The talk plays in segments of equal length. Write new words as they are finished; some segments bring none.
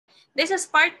This is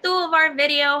part 2 of our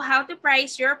video, how to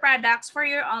price your products for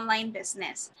your online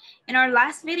business. In our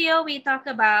last video, we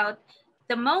talked about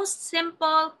the most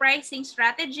simple pricing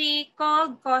strategy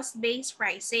called cost-based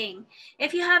pricing.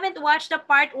 If you haven't watched the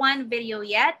part 1 video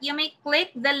yet, you may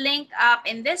click the link up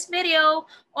in this video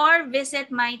or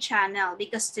visit my channel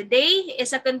because today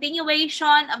is a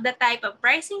continuation of the type of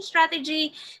pricing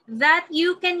strategy that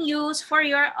you can use for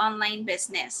your online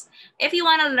business. If you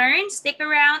want to learn, stick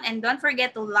around and don't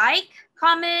forget to like,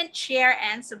 comment, share,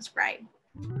 and subscribe.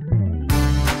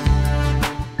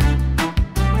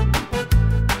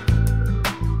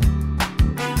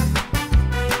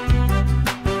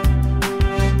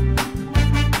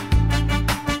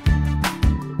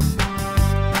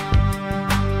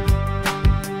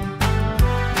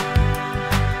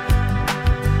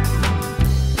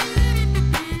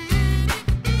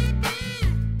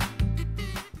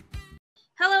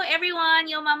 Hello everyone,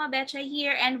 Yo Mama Betcha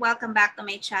here and welcome back to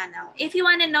my channel. If you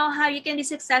want to know how you can be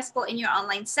successful in your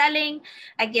online selling,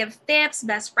 I give tips,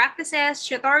 best practices,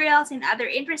 tutorials, and other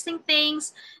interesting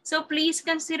things. So please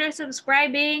consider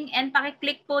subscribing and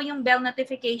pakiclick po yung bell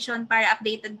notification para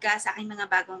updated ka sa aking mga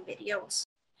bagong videos.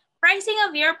 Pricing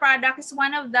of your product is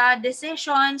one of the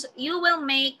decisions you will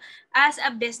make as a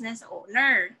business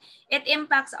owner. It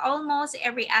impacts almost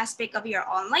every aspect of your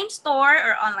online store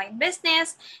or online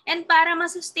business, and para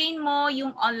ma-sustain mo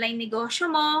yung online negosyo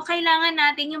mo, kailangan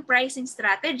natin yung pricing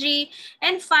strategy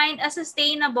and find a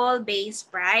sustainable base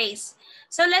price.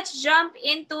 So let's jump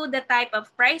into the type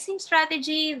of pricing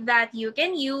strategy that you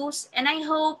can use, and I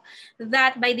hope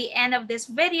that by the end of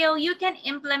this video, you can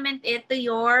implement it to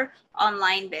your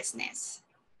online business.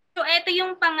 So ito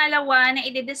yung pangalawa na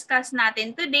i-discuss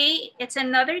natin today. It's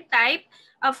another type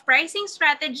of pricing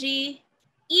strategy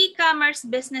e-commerce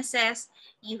businesses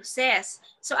uses.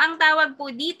 So ang tawag po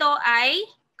dito ay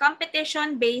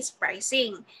competition-based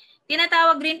pricing.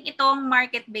 Tinatawag rin itong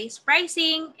market-based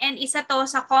pricing and isa to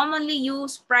sa commonly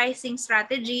used pricing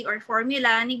strategy or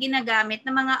formula na ginagamit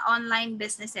ng mga online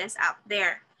businesses out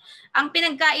there. Ang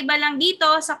pinagkaiba lang dito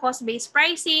sa cost-based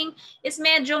pricing is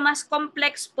medyo mas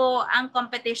complex po ang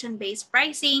competition-based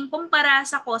pricing kumpara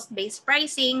sa cost-based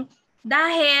pricing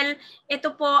dahil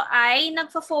ito po ay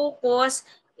nagfo-focus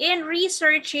in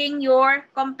researching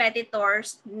your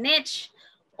competitor's niche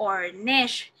or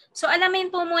niche. So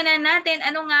alamin po muna natin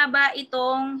ano nga ba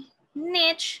itong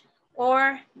niche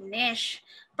or niche.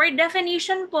 Per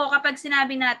definition po, kapag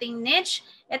sinabi nating niche,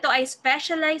 ito ay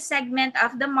specialized segment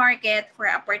of the market for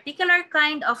a particular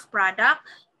kind of product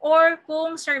or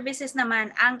kung services naman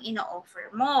ang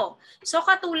ino-offer mo. So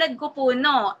katulad ko po,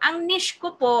 no, ang niche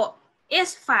ko po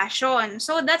is fashion.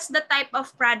 So that's the type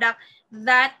of product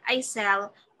that I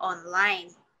sell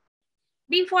online.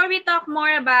 Before we talk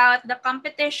more about the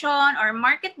competition or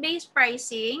market-based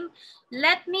pricing,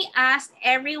 let me ask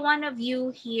every one of you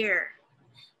here.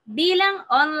 Bilang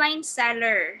online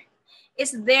seller,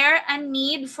 is there a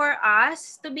need for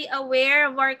us to be aware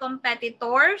of our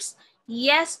competitors?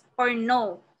 Yes or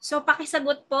no? So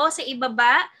pakisagot po sa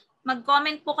ibaba.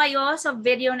 Mag-comment po kayo sa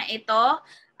video na ito.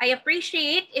 I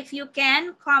appreciate if you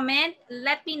can comment,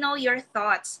 let me know your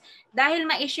thoughts. Dahil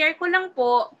ma-share ko lang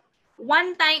po,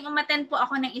 one time umattend po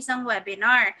ako ng isang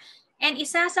webinar. And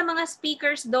isa sa mga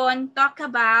speakers doon talk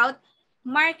about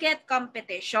market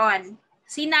competition.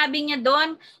 Sinabi niya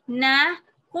doon na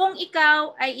kung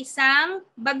ikaw ay isang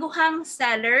baguhang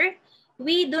seller,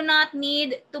 we do not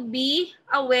need to be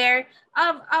aware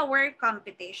of our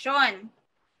competition.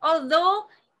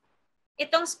 Although,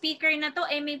 itong speaker na to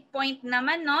ay may point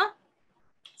naman, no?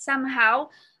 Somehow,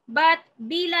 but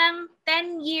bilang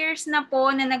 10 years na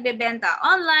po na nagbebenta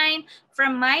online,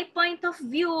 from my point of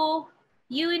view,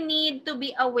 you need to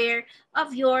be aware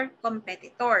of your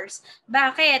competitors.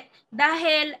 Bakit?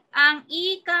 Dahil ang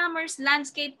e-commerce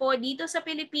landscape po dito sa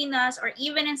Pilipinas or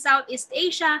even in Southeast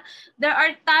Asia, there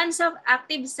are tons of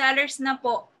active sellers na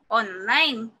po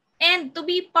online. And to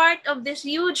be part of this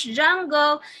huge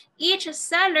jungle, each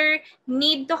seller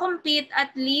need to compete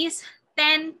at least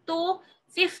 10 to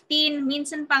 15,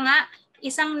 minsan pa nga,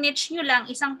 isang niche nyo lang,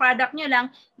 isang product nyo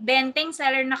lang, 20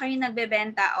 seller na kayo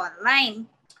nagbebenta online.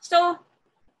 So,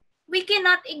 we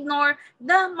cannot ignore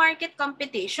the market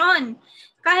competition.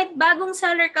 Kahit bagong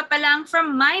seller ka pa lang,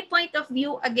 from my point of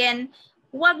view, again,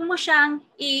 huwag mo siyang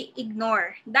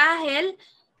i-ignore. Dahil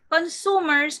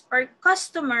consumers or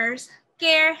customers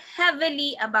care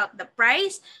heavily about the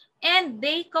price and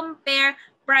they compare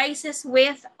prices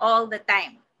with all the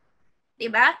time.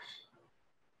 Diba?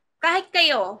 Kahit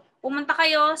kayo, pumunta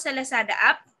kayo sa LAZADA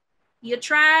app, you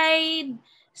tried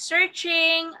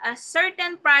searching a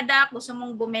certain product, gusto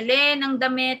mong bumili ng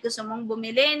damit, gusto mong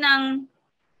bumili ng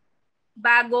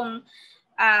bagong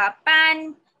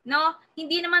pan, no?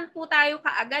 Hindi naman po tayo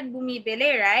kaagad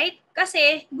bumibili, right?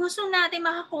 Kasi gusto natin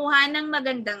makakuha ng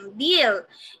magandang deal.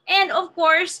 And of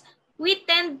course, we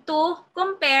tend to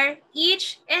compare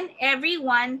each and every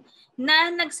one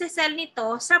na nagsisell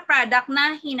nito sa product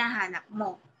na hinahanap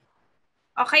mo.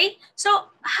 Okay? So,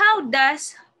 how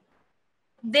does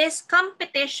this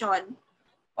competition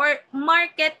or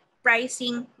market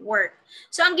pricing work?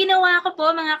 So, ang ginawa ko po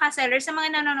mga ka-sellers sa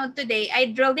mga nanonood today, I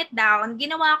drilled it down.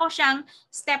 Ginawa ko siyang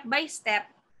step by step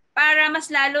para mas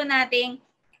lalo nating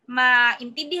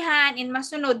maintindihan and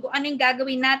masunod kung ano yung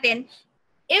gagawin natin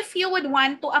if you would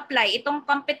want to apply itong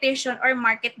competition or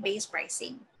market-based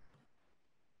pricing.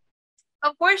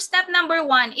 Of course, step number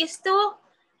 1 is to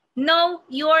know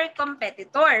your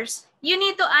competitors. You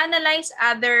need to analyze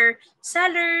other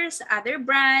sellers, other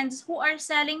brands who are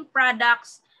selling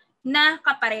products na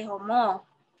kapareho mo.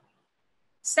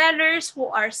 Sellers who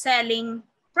are selling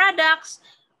products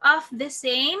of the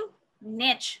same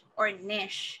niche or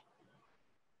niche.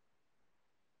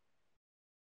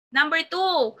 Number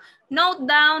 2, note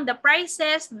down the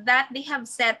prices that they have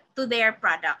set to their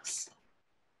products.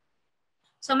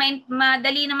 So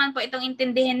madali naman po itong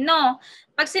intindihin, no?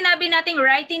 Pag sinabi nating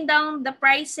writing down the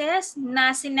prices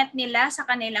na sinet nila sa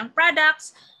kanilang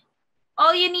products,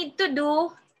 all you need to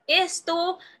do is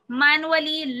to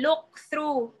manually look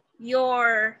through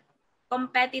your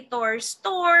competitor's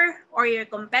store or your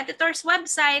competitor's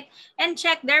website and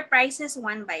check their prices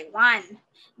one by one.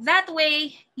 That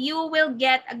way, you will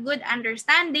get a good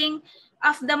understanding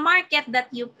of the market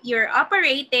that you're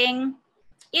operating,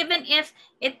 even if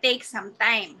it takes some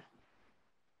time.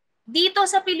 Dito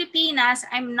sa Pilipinas,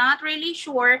 I'm not really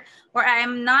sure or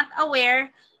I'm not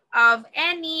aware of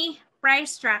any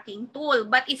price tracking tool.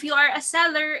 But if you are a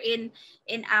seller in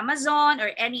Amazon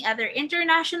or any other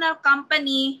international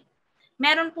company,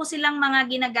 meron po silang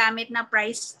mga ginagamit na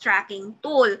price tracking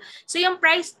tool. So yung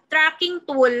price tracking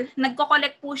tool,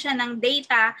 nagko-collect po siya ng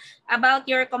data about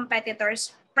your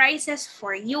competitors' prices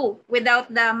for you without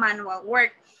the manual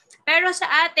work. Pero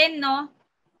sa atin, no,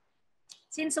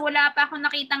 since wala pa akong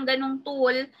nakitang ganung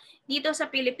tool dito sa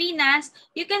Pilipinas,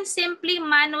 you can simply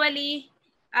manually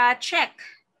check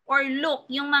or look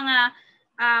yung mga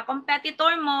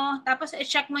competitor mo, tapos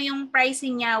i-check mo yung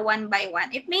pricing niya one by one.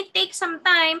 It may take some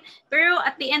time, pero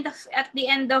at the end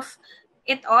of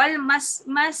it all,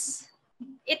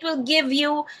 it will give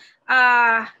you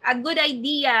a good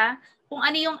idea kung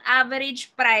ano yung average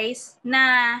price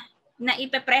na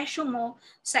ipepresyo mo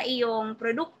sa iyong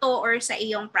produkto or sa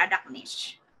iyong product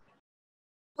niche.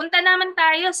 Punta naman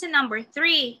tayo sa number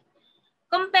 3.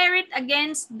 Compare it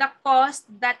against the cost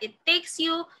that it takes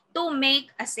you to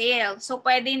make a sale. So,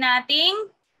 pwede nating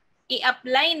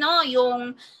i-apply, no,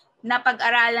 yung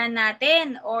napag-aralan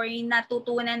natin or yung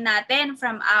natutunan natin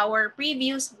from our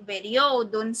previous video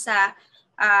dun sa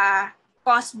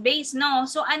cost base, no?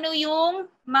 So, ano yung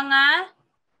mga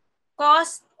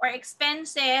cost or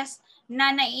expenses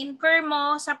na na-incur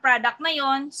mo sa product na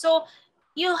yon? So,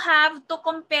 you have to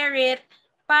compare it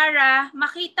para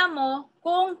makita mo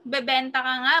kung bebenta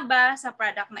ka nga ba sa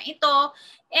product na ito,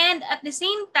 and at the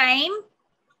same time,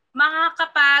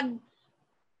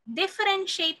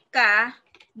 makakapag-differentiate ka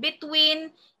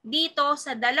between dito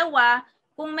sa dalawa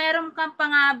kung meron kang pa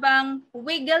nga bang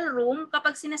wiggle room.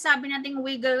 Kapag sinasabi nating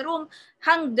wiggle room,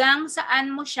 hanggang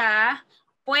saan mo siya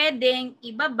pwedeng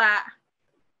ibaba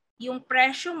yung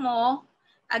presyo mo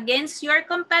against your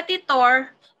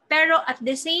competitor, pero at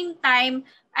the same time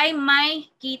ay may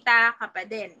kita ka pa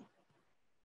din.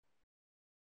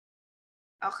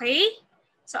 Okay?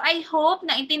 So I hope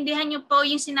na intindihan nyo po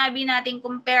yung sinabi natin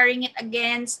comparing it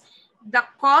against the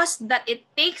cost that it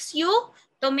takes you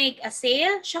to make a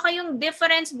sale, saka yung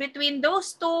difference between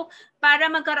those two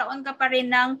para magkaroon ka pa rin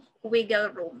ng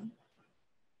wiggle room.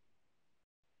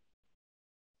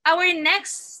 Our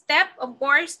next step, of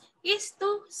course, is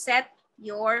to set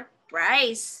your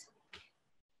price.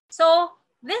 So,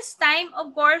 this time,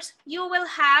 of course, you will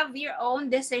have your own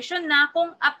decision na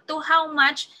kung up to how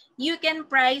much you can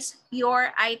price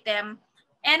your item.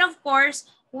 And of course,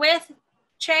 with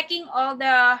checking all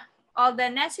the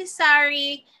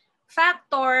necessary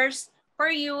factors for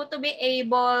you to be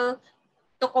able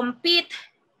to compete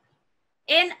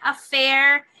in a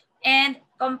fair and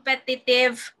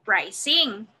competitive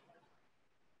pricing.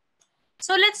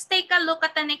 So let's take a look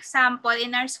at an example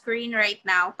in our screen right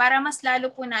now para mas lalo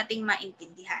po nating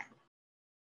maintindihan.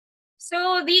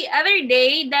 So the other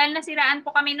day, dahil nasiraan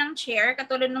po kami ng chair,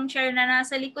 katulad ng chair na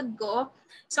nasa likod ko,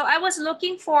 so I was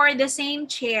looking for the same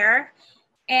chair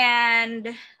and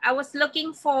I was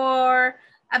looking for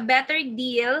a better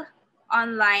deal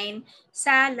online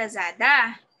sa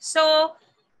Lazada. So,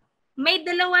 may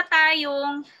dalawa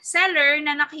tayong seller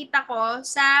na nakita ko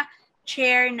sa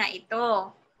chair na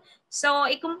ito. So,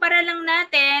 ikumpara lang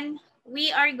natin,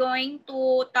 we are going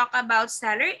to talk about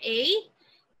seller A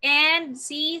and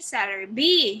si seller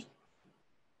B.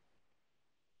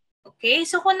 Okay,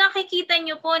 so kung nakikita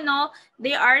nyo po, no,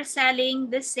 they are selling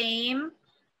the same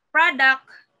product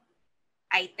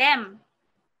item.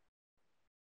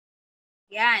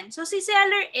 Yan. So, si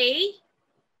seller A,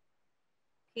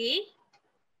 okay,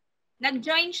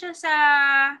 nag-join siya sa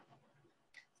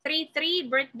 3/3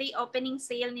 birthday opening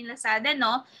sale ni Lazada,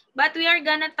 no? But we are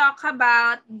gonna talk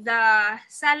about the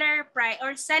seller price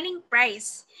or selling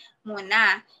price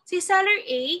muna. Si seller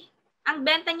A, ang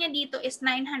benta niya dito is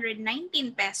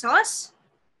 919 pesos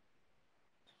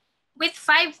with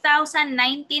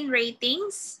 5,019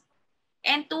 ratings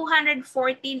and 214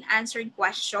 answered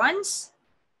questions.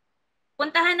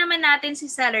 Puntahan naman natin si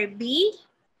seller B.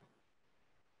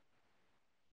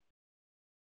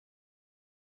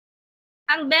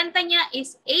 Ang benta niya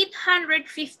is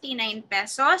 859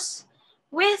 pesos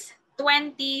with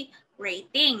 20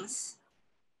 ratings.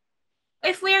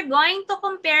 If we're going to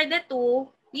compare the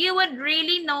two, you would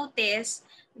really notice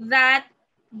that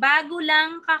bago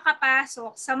lang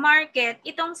kakapasok sa market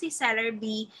itong si seller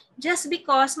B just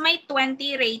because may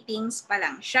 20 ratings pa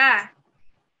lang siya.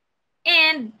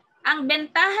 And ang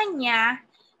bentahan niya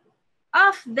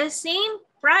of the same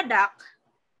product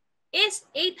is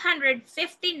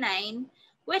 859,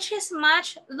 which is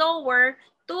much lower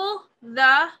to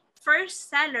the first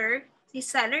seller, si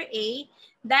seller A,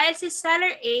 dahil si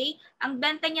seller A, ang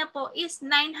benta niya po is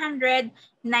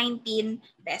 919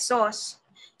 pesos.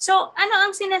 So, ano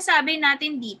ang sinasabi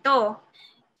natin dito?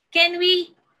 Can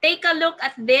we take a look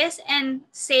at this and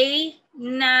say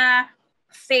na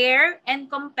fair and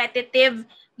competitive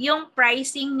yung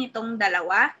pricing nitong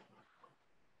dalawa?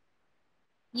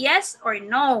 Yes or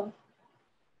no?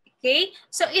 Okay?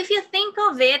 So if you think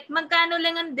of it, magkano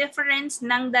lang ang difference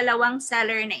ng dalawang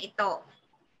seller na ito?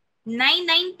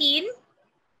 919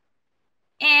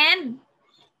 and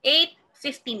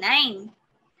 859.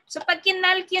 So pag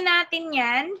kinalkyo natin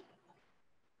yan,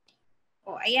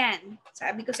 ayan.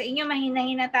 Sabi ko sa inyo,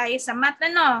 mahina-hina tayo sa math,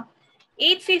 ano?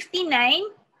 859.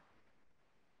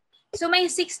 So may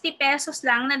 60 pesos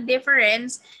lang na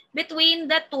difference between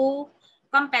the two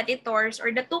competitors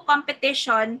or the two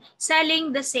competition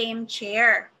selling the same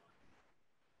chair.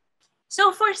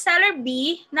 So for seller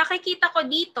B, nakikita ko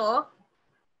dito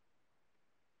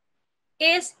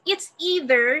is it's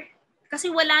either, kasi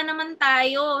wala naman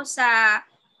tayong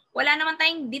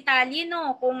detalye,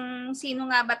 no, kung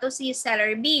sino nga ba to si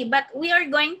seller B. But we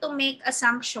are going to make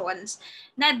assumptions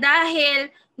na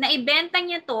dahil naibenta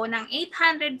niya to ng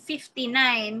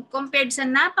 859 compared sa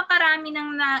napakarami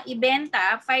ng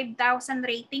naibenta, 5,000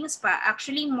 ratings pa,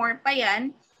 actually more pa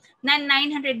yan, na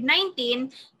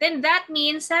 919, then that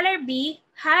means seller B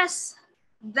has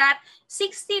that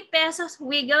 60 pesos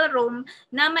wiggle room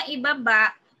na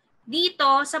maibaba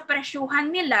dito sa presyuhan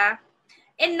nila,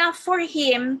 enough for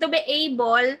him to be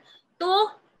able to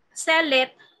sell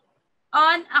it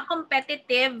on a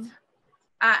competitive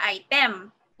item,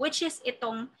 which is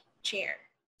itong chair.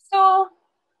 So,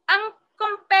 ang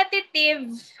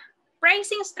competitive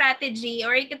pricing strategy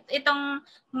or itong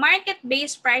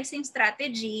market-based pricing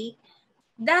strategy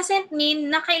doesn't mean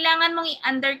na kailangan mong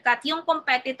i-undercut yung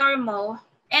competitor mo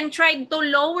and try to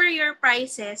lower your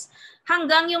prices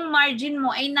hanggang yung margin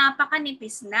mo ay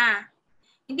napakanipis na.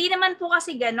 Hindi naman po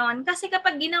kasi ganon. Kasi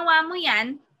kapag ginawa mo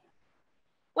yan,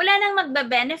 wala nang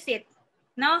magbe-benefit,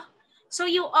 no? So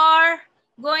you are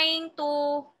going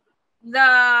to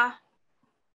the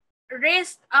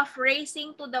risk of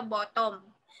racing to the bottom,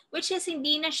 which is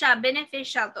hindi na siya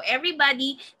beneficial to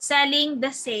everybody selling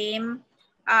the same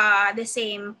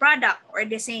product or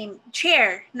the same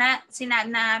chair na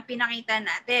pinakita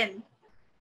natin.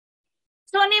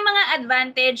 So ano yung mga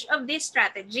advantage of this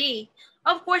strategy?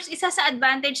 Of course, isa sa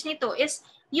advantage nito is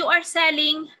you are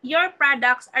selling your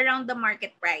products around the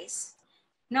market price.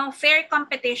 No, fair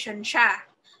competition siya.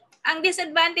 Ang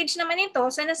disadvantage naman nito,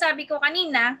 sa nasabi ko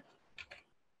kanina,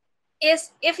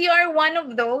 is if you are one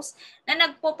of those na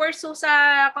nagpo-pursue sa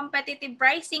competitive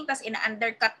pricing tas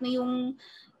ina-undercut mo yung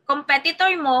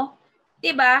competitor mo,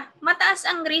 'di ba? Mataas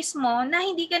ang risk mo na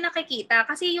hindi ka nakikita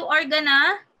kasi you are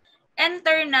gonna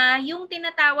enter na yung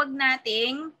tinatawag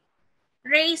nating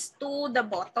race to the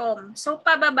bottom. So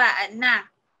pababaan na.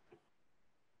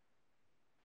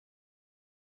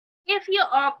 If you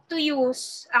opt to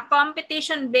use a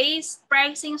competition-based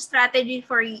pricing strategy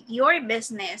for your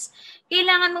business,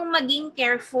 kailangan mong maging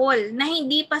careful na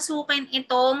hindi pasukin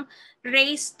itong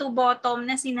race to bottom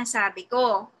na sinasabi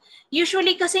ko.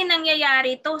 Usually kasi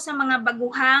nangyayari ito sa mga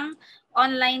baguhang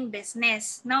online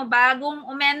business. Now, bagong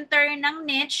umenter ng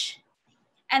niche,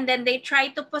 and then they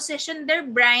try to position their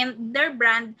brand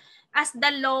as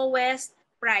the lowest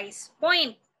price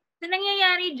point. So,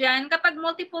 nangyayari dyan, kapag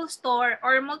multiple store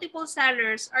or multiple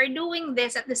sellers are doing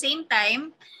this at the same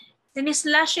time,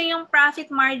 sinislash yung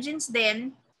profit margins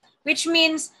din, which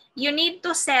means you need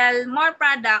to sell more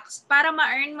products para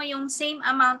ma-earn mo yung same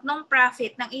amount ng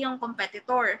profit ng iyong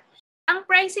competitor. Ang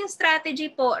pricing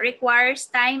strategy po requires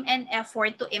time and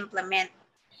effort to implement.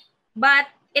 But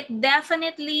it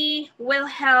definitely will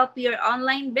help your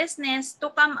online business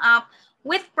to come up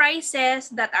with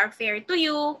prices that are fair to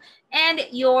you and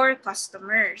your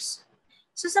customers.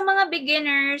 So sa mga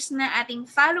beginners na ating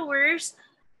followers,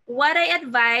 what I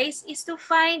advise is to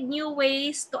find new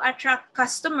ways to attract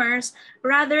customers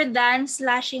rather than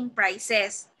slashing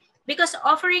prices. Because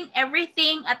offering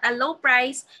everything at a low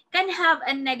price can have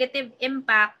a negative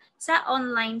impact sa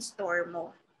online store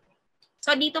mo.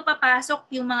 So dito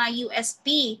papasok yung mga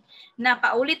USP na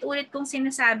paulit-ulit kong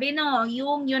sinasabi, no,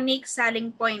 yung unique selling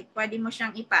point. Pwede mo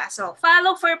siyang ipasok.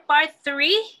 Follow for part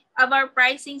 3 of our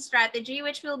pricing strategy,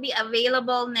 which will be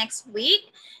available next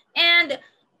week. And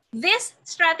this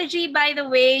strategy, by the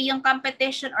way, yung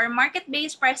competition or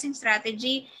market-based pricing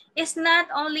strategy, is not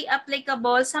only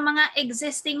applicable sa mga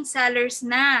existing sellers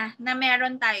na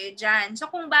meron tayo dyan.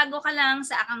 So kung bago ka lang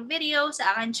sa akang video,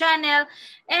 sa akang channel,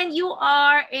 and you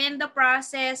are in the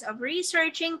process of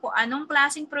researching kung anong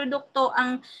klaseng produkto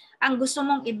ang gusto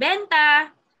mong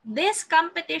ibenta, this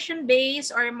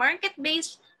competition-based or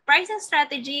market-based pricing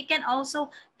strategy can also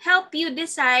help you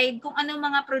decide kung anong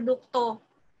mga produkto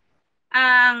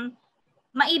ang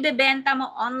maibebenta mo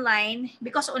online,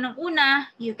 because unang-una,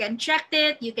 you can check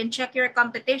it, you can check your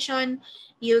competition,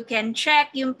 you can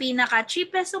check yung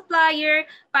pinaka-cheapest supplier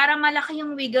para malaki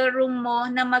yung wiggle room mo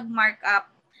na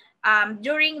mag-markup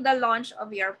during the launch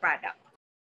of your product.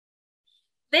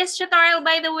 This tutorial,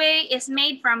 by the way, is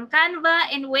made from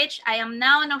Canva, in which I am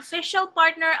now an official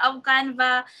partner of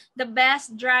Canva, the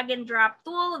best drag and drop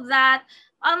tool that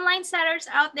online sellers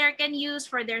out there can use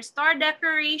for their store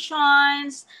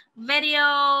decorations,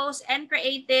 videos, and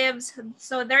creatives.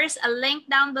 So there's a link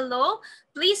down below.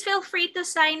 Please feel free to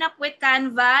sign up with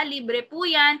Canva. Libre po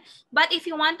yan. But if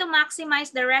you want to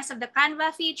maximize the rest of the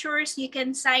Canva features, you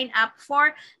can sign up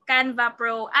for Canva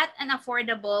Pro at an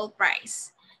affordable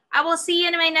price. I will see you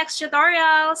in my next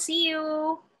tutorial. See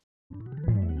you!